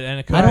little bit, and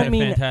it could I have don't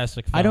been a mean-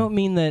 fantastic film. I don't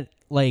mean that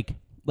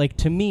like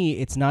to me,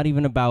 it's not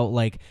even about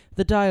like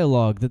the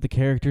dialogue that the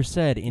character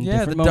said in Yeah,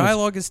 different the moments.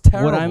 dialogue is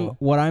terrible.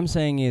 What I'm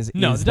saying is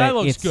No, is the that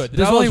dialogue's it's- good. The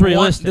There's dialogue's only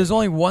realistic. there's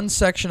only one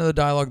section of the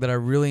dialogue that I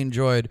really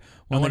enjoyed.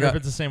 I When wonder the if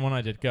it's the same one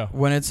I did. Go.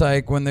 when it's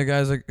like when the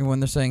guys like when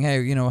they're saying,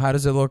 hey, how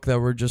does it look that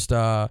we're just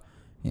that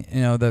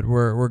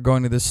we're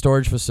going to this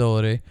storage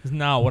facility? It's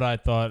not what I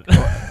thought.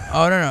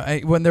 Oh no!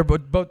 When they're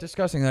both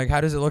discussing, like, how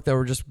does it look that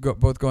we're just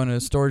both going to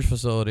a storage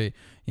facility?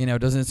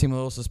 Doesn't it seem a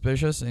little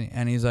suspicious?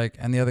 And he's like,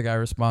 and the other guy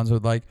responds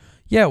with like,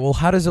 yeah, well,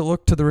 how does it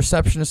look to the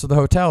receptionist of the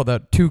hotel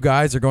that two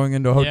guys are going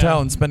into a hotel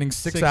Yeah. and spending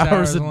 6 6 hours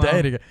hours a day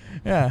alone. to get?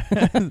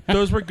 Yeah.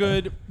 Those were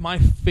good. My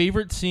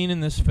favorite scene in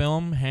this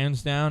film,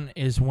 hands down,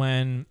 is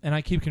when, and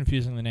I keep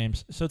confusing the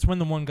names, so it's when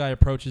the one guy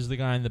approaches the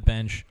guy on the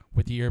bench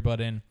with the earbud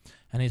in,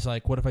 and he's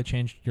like, what if I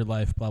changed your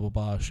life, blah, blah,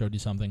 blah, showed you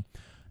something.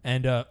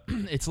 And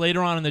it's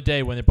later on in the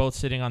day when they're both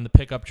sitting on the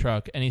pickup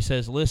truck, and he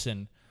says,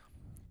 listen,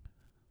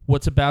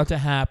 what's about to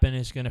happen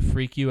is going to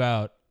freak you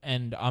out,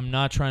 and I'm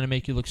not trying to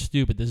make you look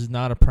stupid. This is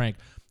not a prank.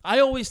 I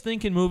always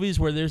think in movies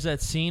where there's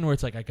that scene where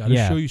it's like, I got to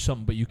show you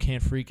something, but you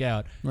can't freak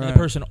out. Right. And the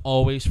person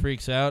always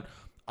freaks out.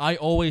 I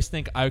always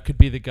think I could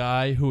be the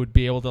guy who would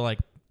be able to, like,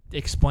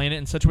 explain it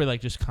in such a way,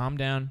 like, just calm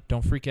down,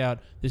 don't freak out,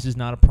 this is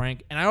not a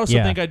prank. And I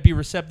also think I'd be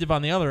receptive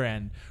on the other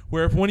end,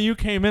 where if one of you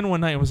came in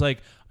one night and was like,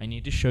 I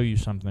need to show you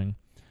something,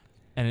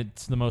 and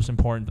it's the most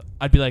important,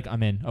 I'd be like,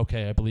 I'm in,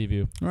 okay, I believe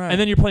you. Right. And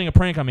then you're playing a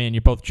prank on me and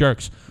you're both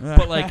jerks.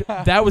 But, like,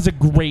 that was a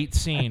great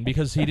scene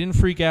because he didn't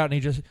freak out,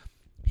 and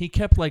he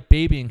kept, like,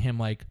 babying him,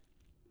 like,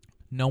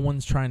 no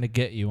one's trying to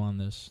get you on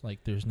this.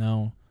 Like, there's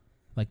no,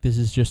 like, this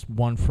is just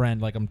one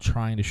friend, like, I'm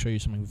trying to show you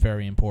something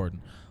very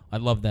important. I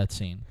love that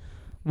scene.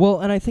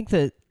 Well, and I think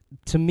that,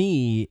 to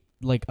me,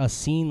 like, a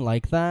scene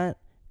like that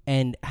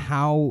and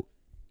how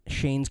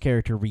Shane's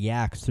character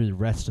reacts through the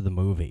rest of the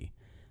movie,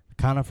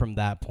 kind of from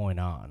that point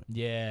on.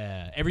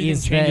 Yeah. Everything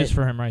changes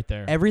for him right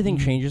there. Everything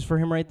changes for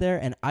him right there,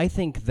 and I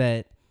think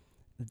that,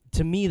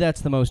 to me,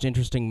 that's the most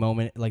interesting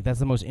moment, like, that's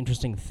the most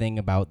interesting thing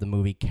about the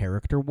movie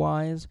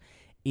character-wise,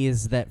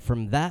 is that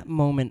from that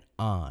moment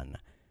on,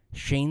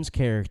 Shane's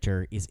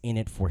character is in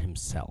it for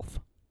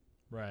himself.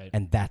 Right.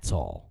 And that's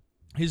all.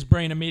 His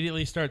brain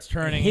immediately starts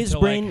turning into,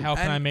 like, how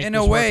can I make this in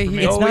a way, work for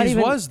me? he always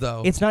was,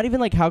 though. It's not even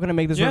like, how can I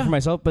make this work for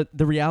myself? But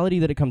the reality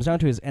that it comes down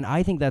to is, and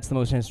I think that's the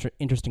most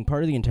interesting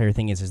part of the entire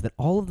thing is that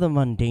all of the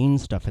mundane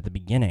stuff at the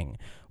beginning,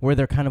 where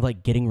they're kind of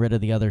like getting rid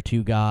of the other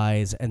two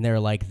guys, and they're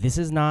like, this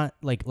is not,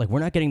 like we're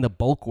not getting the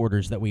bulk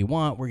orders that we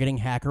want, we're getting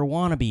hacker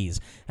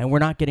wannabes, and we're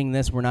not getting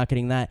this, we're not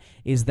getting that,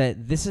 is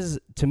that this is,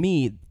 to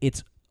me,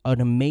 it's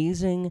an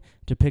amazing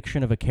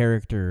depiction of a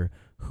character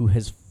who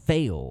has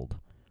failed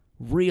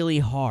really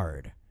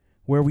hard,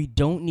 where we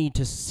don't need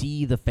to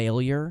see the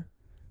failure.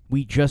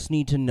 We just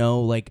need to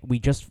know, like, we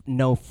just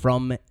know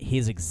from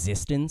his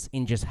existence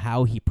in just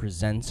how he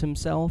presents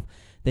himself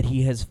that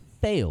he has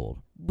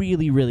failed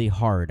really, really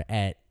hard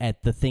at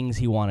the things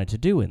he wanted to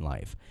do in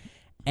life.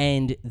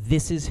 And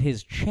this is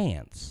his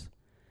chance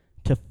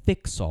to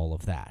fix all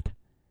of that.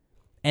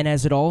 And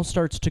as it all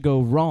starts to go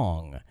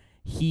wrong,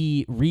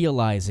 he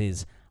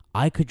realizes,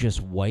 I could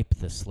just wipe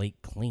the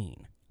slate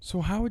clean. So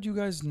how would you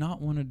guys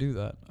not want to do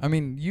that? I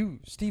mean, you,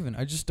 Steven,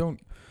 I just don't...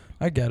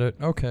 I get it.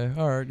 Okay,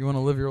 all right, you want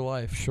to live your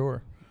life,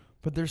 sure.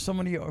 But there's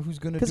somebody who's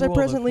going to do all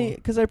that.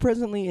 Because I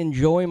presently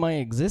enjoy my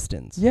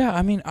existence. Yeah,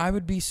 I mean, I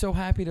would be so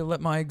happy to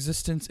let my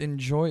existence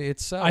enjoy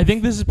itself. I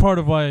think this is part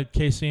of why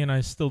Casey and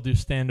I still do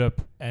stand-up,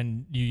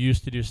 and you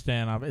used to do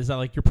stand-up, is that,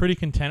 like, you're pretty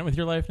content with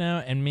your life now,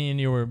 and me and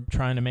you were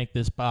trying to make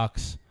this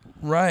box.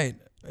 Right.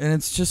 And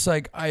it's just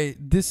like, I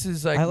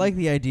like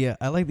the idea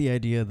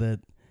that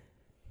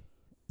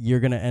you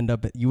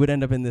would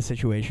end up in this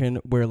situation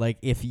where, like,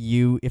 if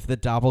the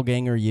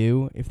doppelganger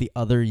if the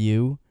other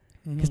you,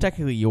 because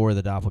technically you're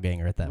the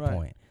doppelganger at that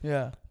point.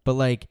 Yeah. But,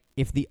 like,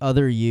 if the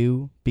other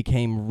you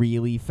became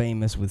really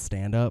famous with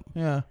stand-up,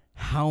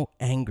 how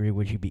angry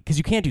would you be? Because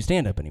you can't do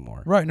stand-up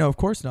anymore. Right, no, of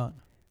course not.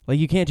 Like,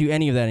 you can't do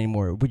any of that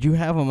anymore. Would you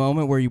have a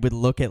moment where you would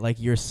look at, like,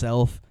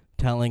 yourself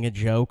telling a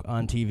joke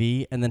on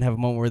TV and then have a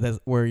moment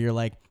where you're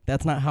like,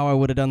 that's not how I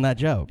would have done that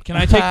joke? Can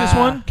I take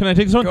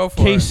this one? Go for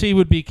Casey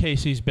would be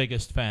Casey's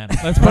biggest fan.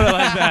 Let's put it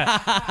like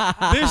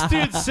that. This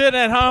dude's sitting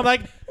at home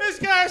like, this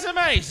guy's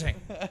amazing.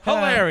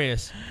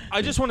 Hilarious.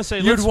 I just want to say...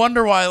 You'd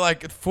wonder why,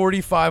 like,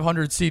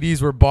 4,500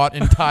 CDs were bought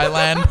in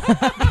Thailand.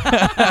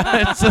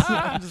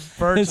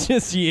 It's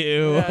just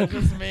you. Yeah,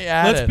 just me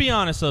at Let's be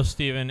honest, though,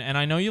 Steven, and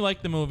I know you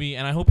like the movie,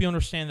 and I hope you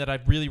understand that I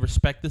really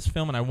respect this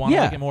film, and I want to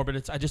like it more,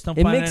 but I just don't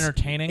find it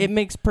entertaining. It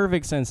makes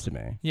perfect sense to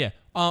me. Yeah.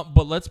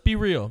 But let's be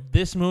real.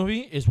 This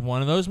movie is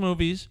one of those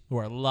movies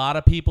where a lot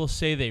of people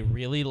say they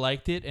really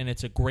liked it, and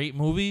it's a great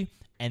movie,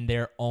 and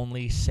they're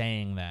only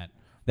saying that.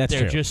 That's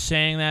They're true. just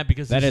saying that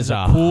because that this is a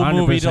 100% cool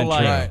movie to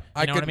like. Right.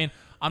 You know what I mean?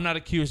 I'm not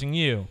accusing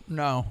you.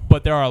 No.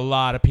 But there are a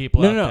lot of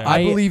people out there.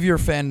 I believe your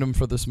fandom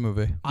for this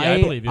movie. Yeah,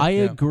 I believe you.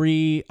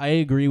 I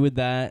agree with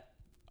that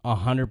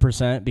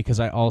 100% because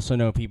I also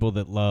know people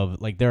that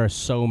love, like, there are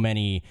so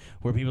many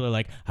where people are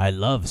like, I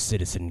love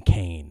Citizen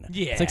Kane.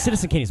 Yeah. It's like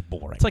Citizen Kane is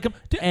boring. It's like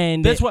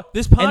and that's what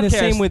this podcast. And the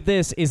same with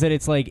this is that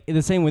it's like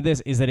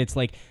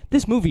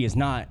this movie is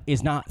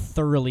not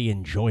thoroughly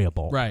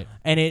enjoyable. Right.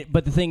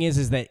 But the thing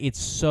is that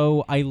it's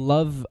so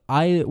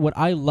what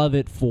I love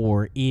it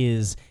for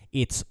is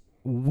its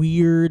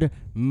weird,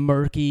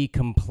 murky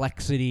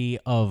complexity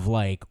of,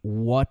 like,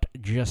 what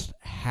just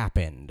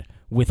happened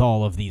with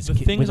all of these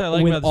things I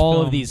like about this all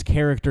film. of these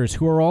characters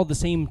who are all the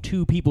same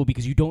two people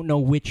because you don't know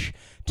which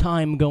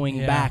time going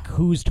back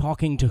who's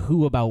talking to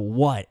who about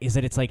what. Is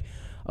that it's like,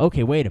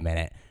 okay, wait a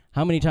minute.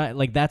 How many times?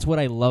 Like, that's what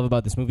I love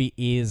about this movie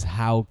is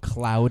how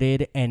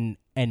clouded and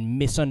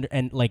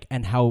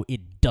how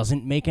it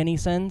doesn't make any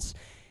sense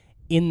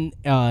in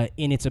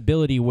its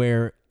ability,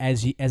 where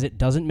as it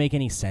doesn't make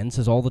any sense,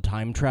 as all the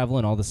time travel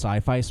and all the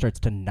sci-fi starts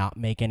to not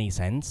make any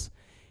sense.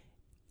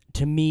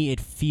 To me, it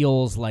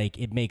feels like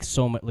it makes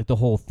so much, like the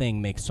whole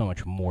thing makes so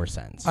much more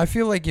sense. I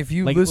feel like if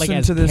you like listen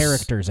as to this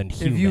characters and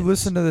humans. If you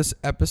listen to this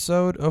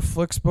episode of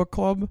Flicks Book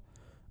Club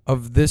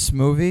of this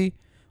movie,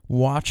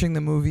 watching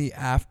the movie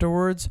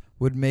afterwards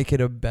would make it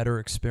a better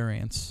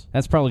experience.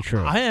 That's probably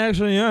true. I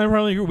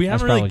probably agree. We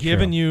That's haven't really probably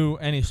given true. you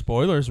any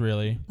spoilers,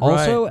 really.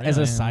 Also, Right, as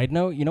a yeah. side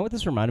note, you know what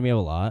this reminded me of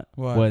a lot?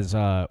 What? Was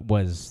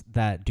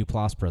that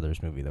Duplass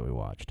Brothers movie that we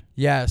watched.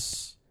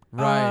 Yes.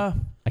 Right.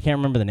 I can't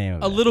remember the name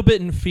of A it. little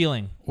bit in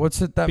feeling.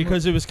 What's it that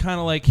Because it was kind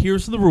of like,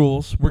 here's the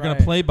rules. We're going Right.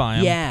 to play by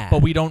them. Yeah.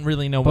 But we don't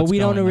really know But what's we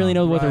going don't really on.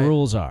 know what the Right.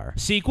 rules are.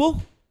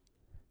 Sequel?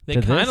 They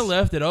To kind this? of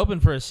left it open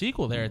for a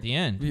sequel there at the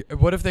end.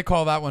 What if they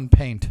call that one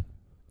Paint?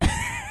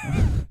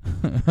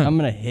 I'm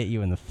gonna hit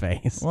you in the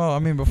face. Well, I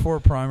mean, before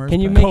Primers.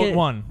 Can you Paint. make Coat it?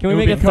 one. Can we It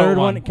would make a be Coat third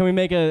one. one? Can we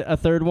make a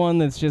third one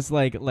that's just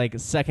like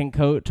second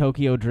coat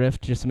Tokyo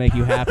Drift just to make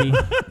you happy?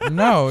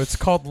 No, it's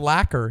called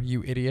Lacquer,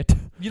 you idiot.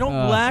 You don't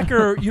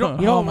lacquer. You don't.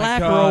 You don't oh my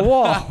lacquer God. a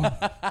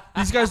wall.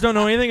 These guys don't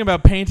know anything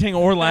about painting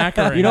or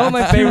lacquering. You know what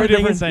my Two favorite thing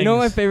different is? You know what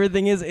my things. favorite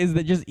thing is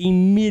that just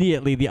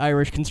immediately the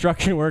Irish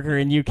construction worker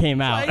in you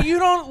came out. You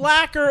don't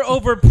lacquer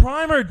over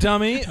primer,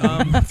 dummy. All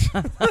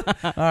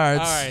right.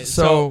 right,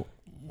 So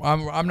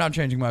I'm not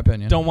changing my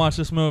opinion. Don't watch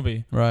this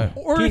movie. Right.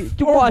 Or,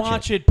 Do or watch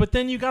watch it, but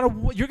then you're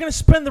gonna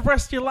spend the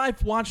rest of your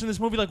life watching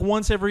this movie like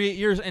once every 8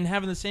 years and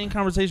having the same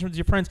conversation with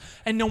your friends,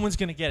 and no one's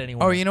gonna get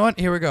anywhere. Oh, you know what?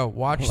 Here we go.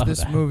 Watch Love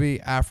this that.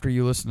 movie after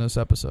you listen to this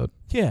episode.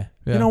 Yeah.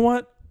 Yeah. You know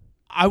what?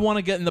 I want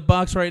to get in the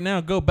box right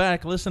now, go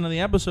back, listen to the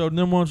episode, and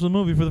then watch the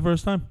movie for the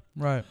first time.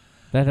 Right.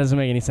 That doesn't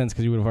make any sense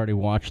because you would have already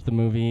watched the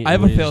movie. I have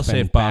It a would have just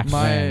fail-safe been back box.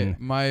 then.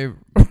 My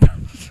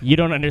You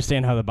don't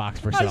understand how the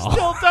box works I at all.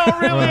 still don't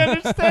really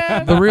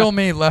understand. the real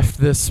me left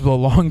this a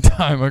long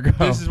time ago.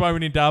 This is why we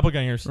need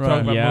doppelgangers to Right.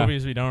 talk about Yeah.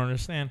 movies we don't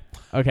understand.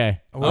 Okay.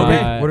 What are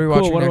we cool.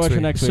 watching What are we next watching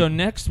week? next week? So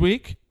next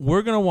week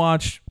we're gonna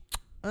watch.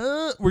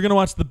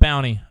 The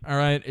Bounty. All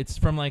right, it's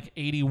from like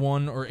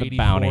 81 or The 84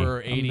 Bounty.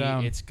 or 80.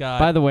 down. It's got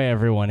By the way,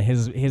 everyone,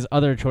 his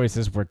other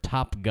choices were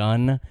Top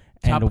Gun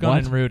Top and Gun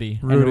what? and Rudy.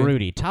 And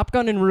Rudy. Top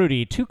Gun and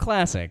Rudy, two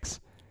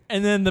classics.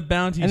 And then The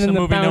Bounty, And is then a the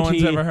movie no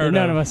Bounty, one's ever heard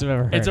none of. of us have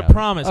ever heard It's a of.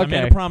 promise. I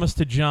Okay. made a promise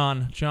to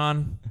John.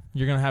 John,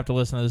 you're going to have to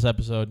listen to this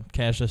episode.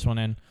 Cash this one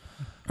in.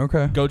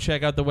 Okay. Go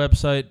check out the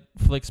website,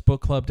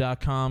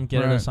 flicksbookclub.com.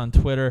 Get at Right. us on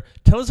Twitter.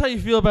 Tell us how you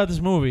feel about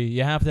this movie.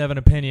 You have to have an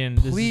opinion.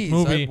 Please, This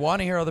movie. I want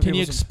to hear other Can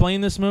you people's.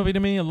 explain this movie to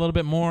me a little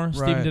bit more?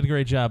 Steven Right. did a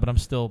great job, but I'm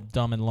still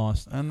dumb and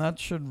lost. And that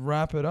should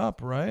wrap it up,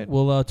 right?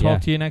 We'll talk Yeah.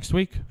 to you next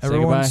week.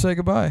 Everyone goodbye. say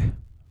goodbye.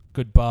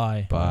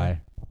 Goodbye.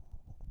 Bye.